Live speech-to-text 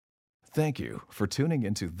Thank you for tuning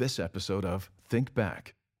into this episode of Think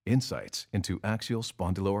Back, Insights into Axial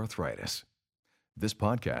Spondyloarthritis. This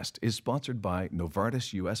podcast is sponsored by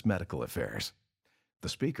Novartis U.S. Medical Affairs. The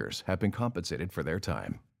speakers have been compensated for their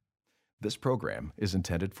time. This program is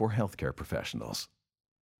intended for healthcare professionals.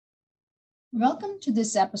 Welcome to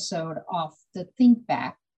this episode of the Think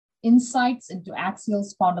Back, Insights into Axial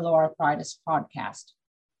Spondyloarthritis podcast.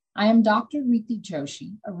 I am Dr. Riti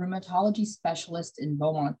Joshi, a rheumatology specialist in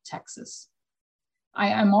Beaumont, Texas. I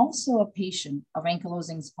am also a patient of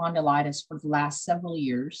ankylosing spondylitis for the last several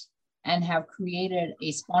years and have created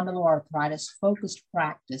a spondyloarthritis-focused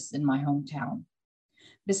practice in my hometown.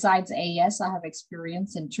 Besides AS, I have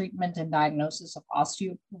experience in treatment and diagnosis of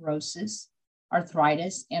osteoporosis,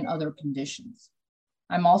 arthritis, and other conditions.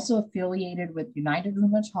 I'm also affiliated with United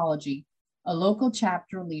Rheumatology, a local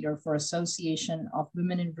chapter leader for Association of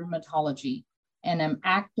Women in Rheumatology, and am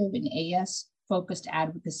active in AS-focused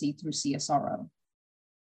advocacy through CSRO.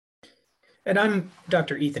 And I'm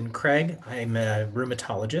Dr. Ethan Craig. I'm a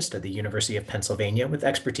rheumatologist at the University of Pennsylvania with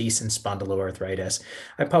expertise in spondyloarthritis.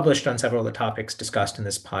 I published on several of the topics discussed in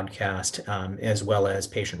this podcast, as well as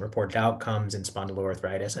patient-reported outcomes in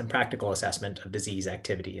spondyloarthritis and practical assessment of disease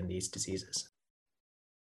activity in these diseases.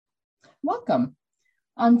 Welcome.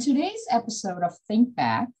 On today's episode of Think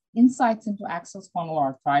Back, Insights into Axial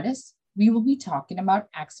Spondyloarthritis, we will be talking about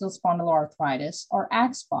axial spondyloarthritis, or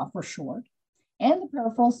AxSpA for short, and the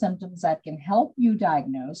peripheral symptoms that can help you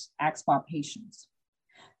diagnose AxSpA patients.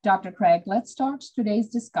 Dr. Craig, let's start today's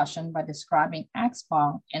discussion by describing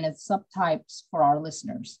AxSpA and its subtypes for our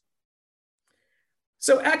listeners.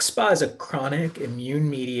 So AxSpA is a chronic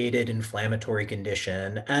immune-mediated inflammatory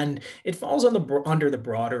condition, and it falls under the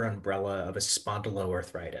broader umbrella of a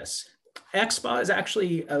spondyloarthritis. AxSpA is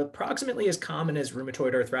actually approximately as common as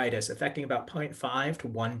rheumatoid arthritis, affecting about 0.5 to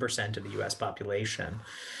 1% of the US population.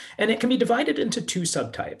 And it can be divided into two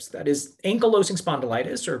subtypes, that is ankylosing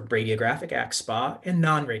spondylitis or radiographic AxSpA and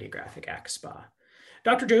non-radiographic AxSpA.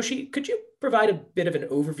 Dr. Joshi, could you provide a bit of an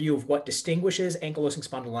overview of what distinguishes ankylosing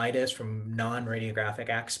spondylitis from non-radiographic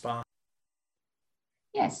AxSpA?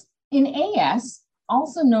 Yes, in AS,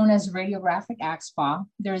 also known as radiographic AxSpA,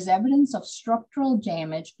 there is evidence of structural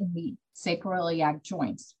damage in the sacroiliac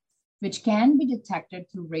joints, which can be detected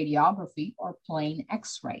through radiography or plain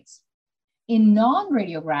X-rays. In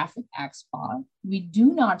non-radiographic AxSpA, we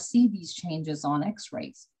do not see these changes on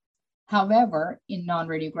X-rays. However, in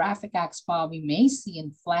non-radiographic AxSpA, we may see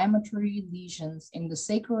inflammatory lesions in the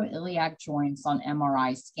sacroiliac joints on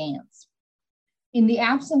MRI scans. In the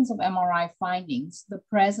absence of MRI findings, the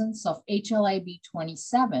presence of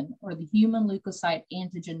HLA-B27, or the human leukocyte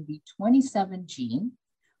antigen B27 gene,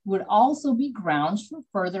 would also be grounds for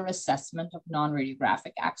further assessment of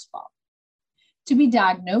non-radiographic AxSpA. To be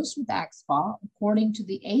diagnosed with AxSpA, according to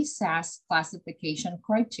the ASAS classification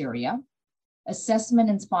criteria, Assessment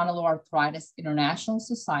in Spondyloarthritis International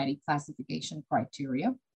Society classification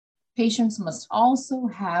criteria, patients must also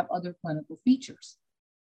have other clinical features.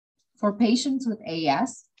 For patients with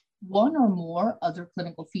AS, one or more other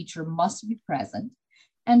clinical feature must be present,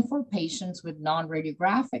 and for patients with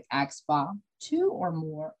non-radiographic AxSpA, two or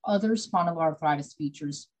more other spondyloarthritis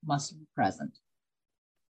features must be present.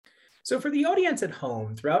 So for the audience at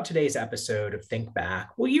home, throughout today's episode of Think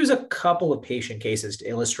Back, we'll use a couple of patient cases to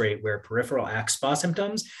illustrate where peripheral AxSpA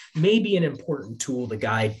symptoms may be an important tool to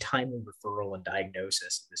guide timely referral and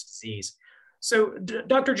diagnosis of this disease. So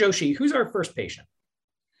Dr. Joshi, who's our first patient?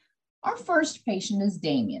 Our first patient is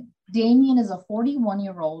Damien. Damien is a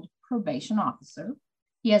 41-year-old probation officer.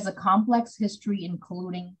 He has a complex history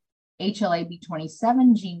including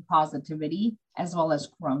HLA-B27 gene positivity, as well as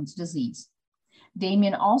Crohn's disease.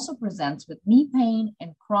 Damien also presents with knee pain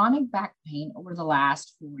and chronic back pain over the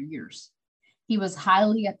last 4 years. He was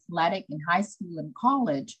highly athletic in high school and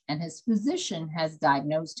college, and his physician has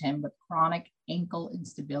diagnosed him with chronic ankle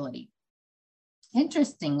instability.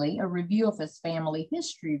 Interestingly, a review of his family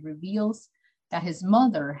history reveals that his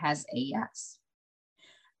mother has AS.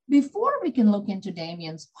 Before we can look into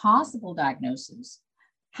Damien's possible diagnosis,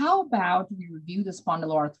 how about we review the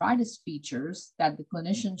spondyloarthritis features that the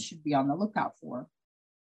clinician should be on the lookout for?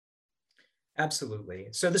 Absolutely.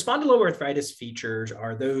 So the spondyloarthritis features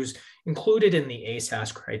are those included in the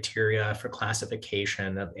ASAS criteria for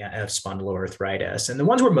classification of spondyloarthritis. And the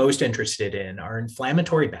ones we're most interested in are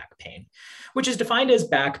inflammatory back pain, which is defined as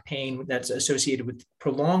back pain that's associated with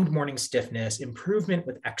prolonged morning stiffness, improvement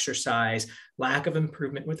with exercise, lack of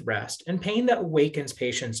improvement with rest, and pain that awakens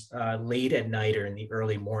patients late at night or in the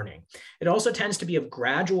early morning. It also tends to be of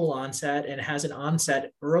gradual onset and has an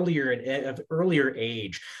onset earlier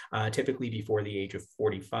age, typically before the age of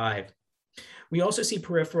 45. We also see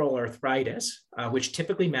peripheral arthritis, which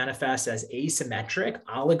typically manifests as asymmetric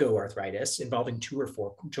oligoarthritis involving 2 or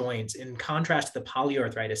 4 joints, in contrast to the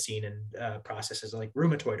polyarthritis seen in processes like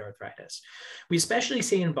rheumatoid arthritis. We especially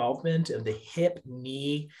see involvement of the hip,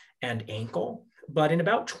 knee, and ankle, but in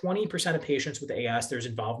about 20% of patients with AS, there's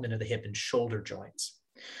involvement of the hip and shoulder joints.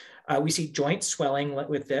 We see joint swelling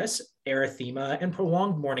with this, erythema, and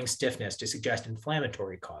prolonged morning stiffness to suggest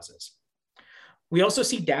inflammatory causes. We also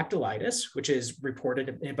see dactylitis, which is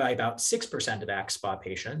reported by about 6% of axSpA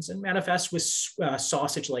patients and manifests with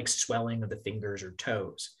sausage-like swelling of the fingers or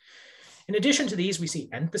toes. In addition to these, we see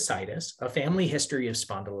enthesitis, a family history of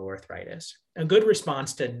spondyloarthritis, a good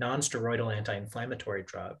response to non-steroidal anti-inflammatory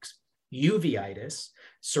drugs, uveitis,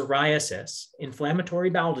 psoriasis, inflammatory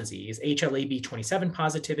bowel disease, HLA-B27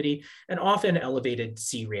 positivity, and often elevated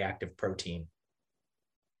C-reactive protein.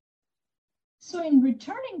 So in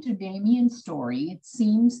returning to Damien's story, it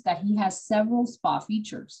seems that he has several SPA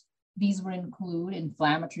features. These would include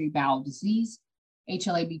inflammatory bowel disease,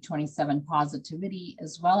 HLA-B27 positivity,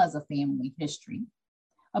 as well as a family history.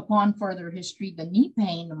 Upon further history, the knee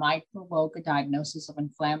pain might provoke a diagnosis of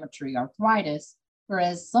inflammatory arthritis,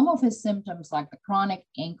 whereas some of his symptoms like the chronic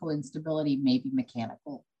ankle instability may be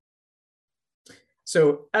mechanical.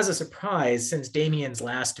 So as a surprise, since Damien's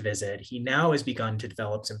last visit, he now has begun to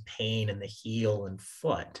develop some pain in the heel and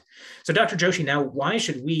foot. So Dr. Joshi, now why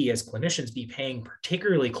should we as clinicians be paying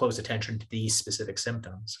particularly close attention to these specific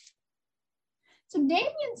symptoms? So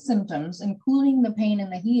Damien's symptoms, including the pain in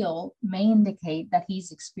the heel, may indicate that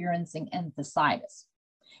he's experiencing enthesitis.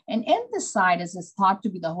 And enthesitis is thought to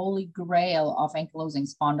be the holy grail of ankylosing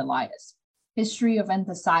spondylitis. History of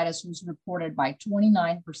enthesitis was reported by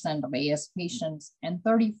 29% of AS patients and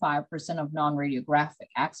 35% of non-radiographic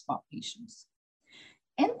axSpA patients.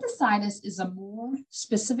 Enthesitis is a more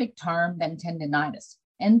specific term than tendinitis.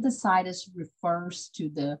 Enthesitis refers to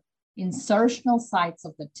the insertional sites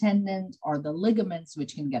of the tendon or the ligaments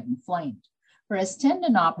which can get inflamed, whereas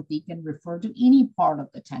tendinopathy can refer to any part of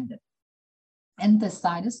the tendon.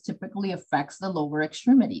 Enthesitis typically affects the lower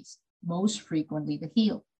extremities, most frequently the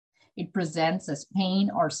heel. It presents as pain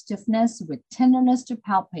or stiffness with tenderness to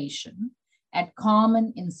palpation at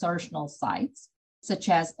common insertional sites, such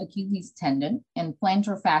as Achilles tendon and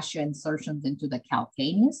plantar fascia insertions into the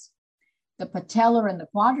calcaneus, the patellar and the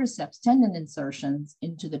quadriceps tendon insertions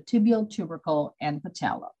into the tibial tubercle and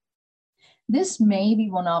patella. This may be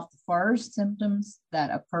one of the first symptoms that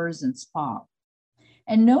occurs in SPA.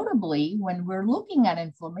 And notably, when we're looking at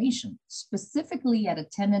inflammation, specifically at a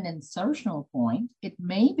tendon insertional point, it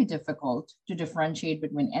may be difficult to differentiate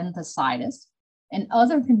between enthesitis and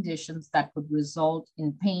other conditions that could result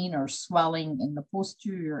in pain or swelling in the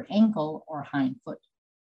posterior ankle or hind foot.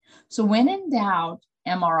 So when in doubt,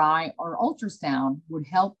 MRI or ultrasound would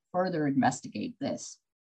help further investigate this.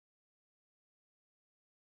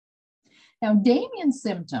 Now, Damien's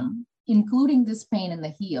symptom, including this pain in the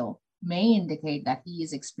heel, may indicate that he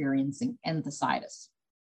is experiencing enthesitis.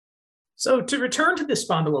 So to return to the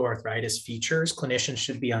spondyloarthritis features clinicians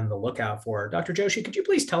should be on the lookout for, Dr. Joshi, could you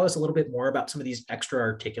please tell us a little bit more about some of these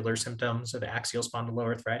extra-articular symptoms of axial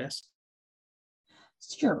spondyloarthritis?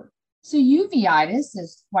 Sure. So uveitis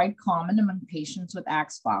is quite common among patients with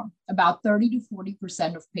axSpA. About 30 to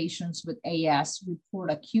 40% of patients with AS report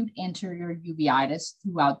acute anterior uveitis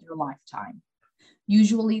throughout their lifetime.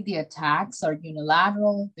 Usually the attacks are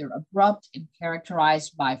unilateral, they're abrupt and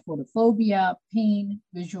characterized by photophobia, pain,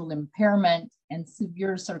 visual impairment, and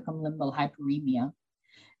severe circumlimbal hyperemia.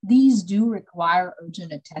 These do require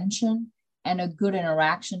urgent attention and a good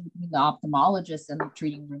interaction between the ophthalmologist and the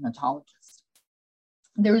treating rheumatologist.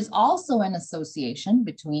 There is also an association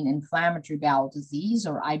between inflammatory bowel disease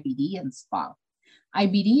or IBD and SPA.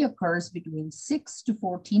 IBD occurs between 6 to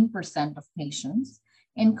 14% of patients,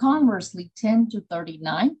 and conversely, 10 to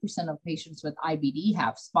 39% of patients with IBD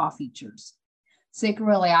have SPA features.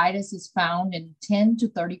 Sacroiliitis is found in 10 to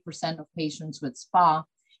 30% of patients with SPA,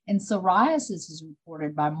 and psoriasis is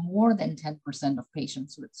reported by more than 10% of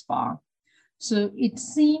patients with SPA. So it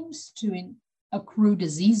seems to accrue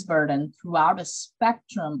disease burden throughout a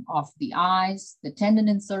spectrum of the eyes, the tendon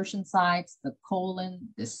insertion sites, the colon,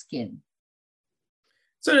 the skin.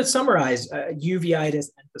 So to summarize, uveitis,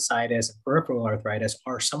 enthesitis, and peripheral arthritis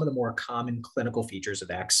are some of the more common clinical features of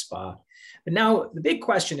axSpA. But now the big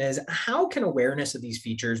question is, how can awareness of these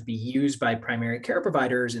features be used by primary care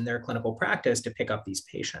providers in their clinical practice to pick up these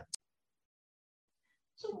patients?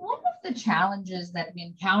 So one of the challenges that we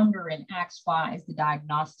encounter in axSpA is the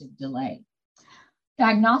diagnostic delay.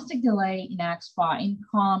 Diagnostic delay in axSpA in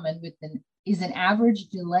common is an average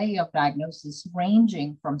delay of diagnosis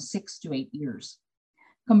ranging from 6 to 8 years.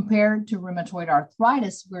 compared to rheumatoid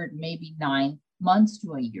arthritis, where it may be 9 months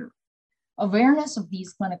to a year. Awareness of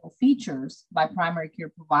these clinical features by primary care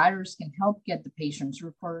providers can help get the patients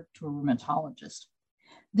referred to a rheumatologist.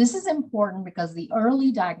 This is important because the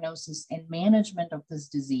early diagnosis and management of this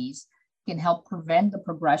disease can help prevent the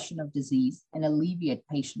progression of disease and alleviate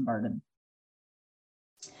patient burden.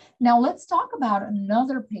 Now let's talk about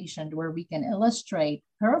another patient where we can illustrate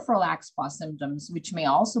peripheral axSpA symptoms, which may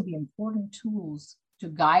also be important tools to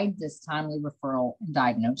guide this timely referral and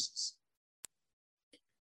diagnosis.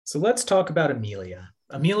 So let's talk about Amelia.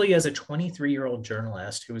 Amelia is a 23-year-old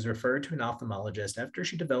journalist who was referred to an ophthalmologist after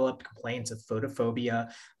she developed complaints of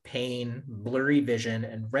photophobia, pain, blurry vision,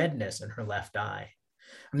 and redness in her left eye.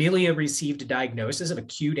 Amelia received a diagnosis of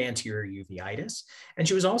acute anterior uveitis, and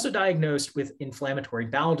she was also diagnosed with inflammatory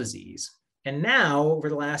bowel disease. And now, over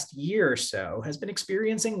the last year or so, has been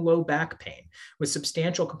experiencing low back pain with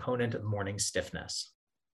substantial component of morning stiffness.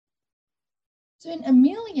 So in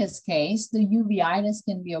Amelia's case, the uveitis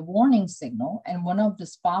can be a warning signal and one of the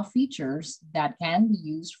SPA features that can be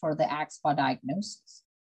used for the axSpA diagnosis.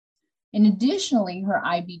 And additionally, her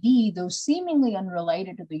IBD, though seemingly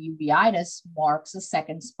unrelated to the uveitis, marks a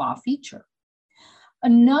second SPA feature.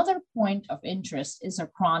 Another point of interest is her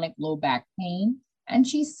chronic low back pain, and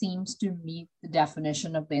she seems to meet the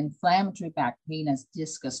definition of the inflammatory back pain as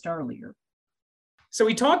discussed earlier. So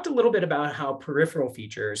we talked a little bit about how peripheral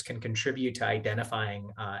features can contribute to identifying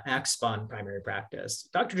axSpA in primary practice.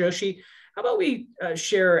 Dr. Joshi, how about we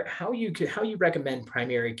share how you recommend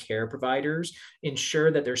primary care providers ensure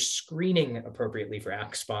that they're screening appropriately for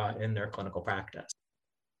axSpA in their clinical practice?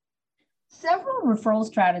 Several referral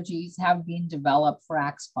strategies have been developed for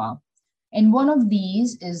axSpA, and one of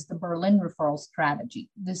these is the Berlin referral strategy.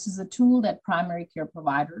 This is a tool that primary care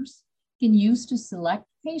providers can use to select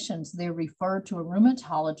patients they refer to a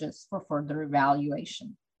rheumatologist for further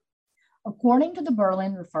evaluation. According to the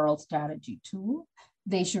Berlin referral strategy tool,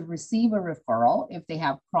 they should receive a referral if they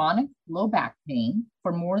have chronic low back pain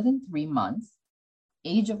for more than 3 months,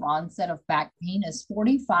 age of onset of back pain is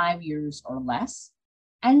 45 years or less,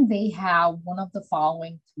 and they have one of the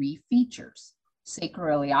following 3 features: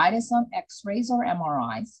 sacroiliitis on X-rays or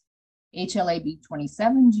MRIs,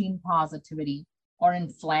 HLA-B27 gene positivity, or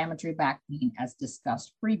inflammatory back pain as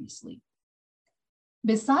discussed previously.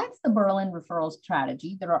 Besides the Berlin referral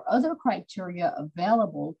strategy, there are other criteria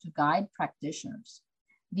available to guide practitioners.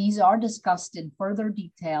 These are discussed in further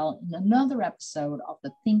detail in another episode of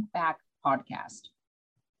the Think Back podcast.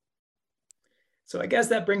 So I guess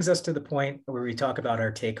that brings us to the point where we talk about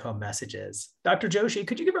our take-home messages. Dr. Joshi,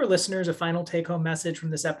 could you give our listeners a final take-home message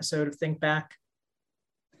from this episode of Think Back?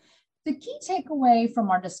 The key takeaway from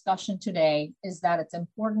our discussion today is that it's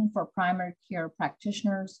important for primary care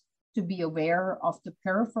practitioners to be aware of the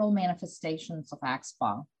peripheral manifestations of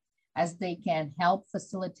axSpA, as they can help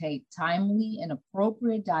facilitate timely and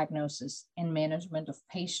appropriate diagnosis and management of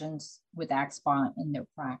patients with axSpA in their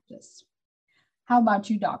practice. How about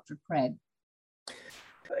you, Dr. Craig?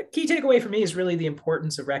 A key takeaway for me is really the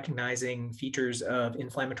importance of recognizing features of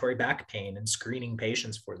inflammatory back pain and screening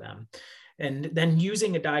patients for them, and then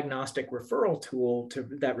using a diagnostic referral tool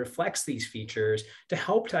that reflects these features to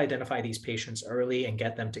help to identify these patients early and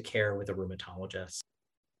get them to care with a rheumatologist.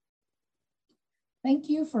 Thank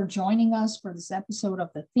you for joining us for this episode of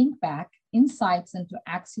the Think Back Insights into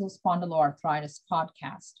Axial Spondyloarthritis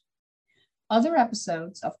podcast. Other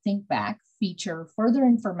episodes of Think Back feature further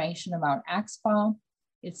information about axSpA,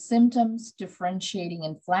 its symptoms, differentiating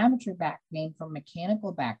inflammatory back pain from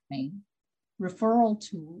mechanical back pain, referral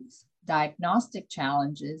tools, diagnostic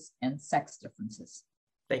challenges, and sex differences.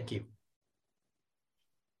 Thank you.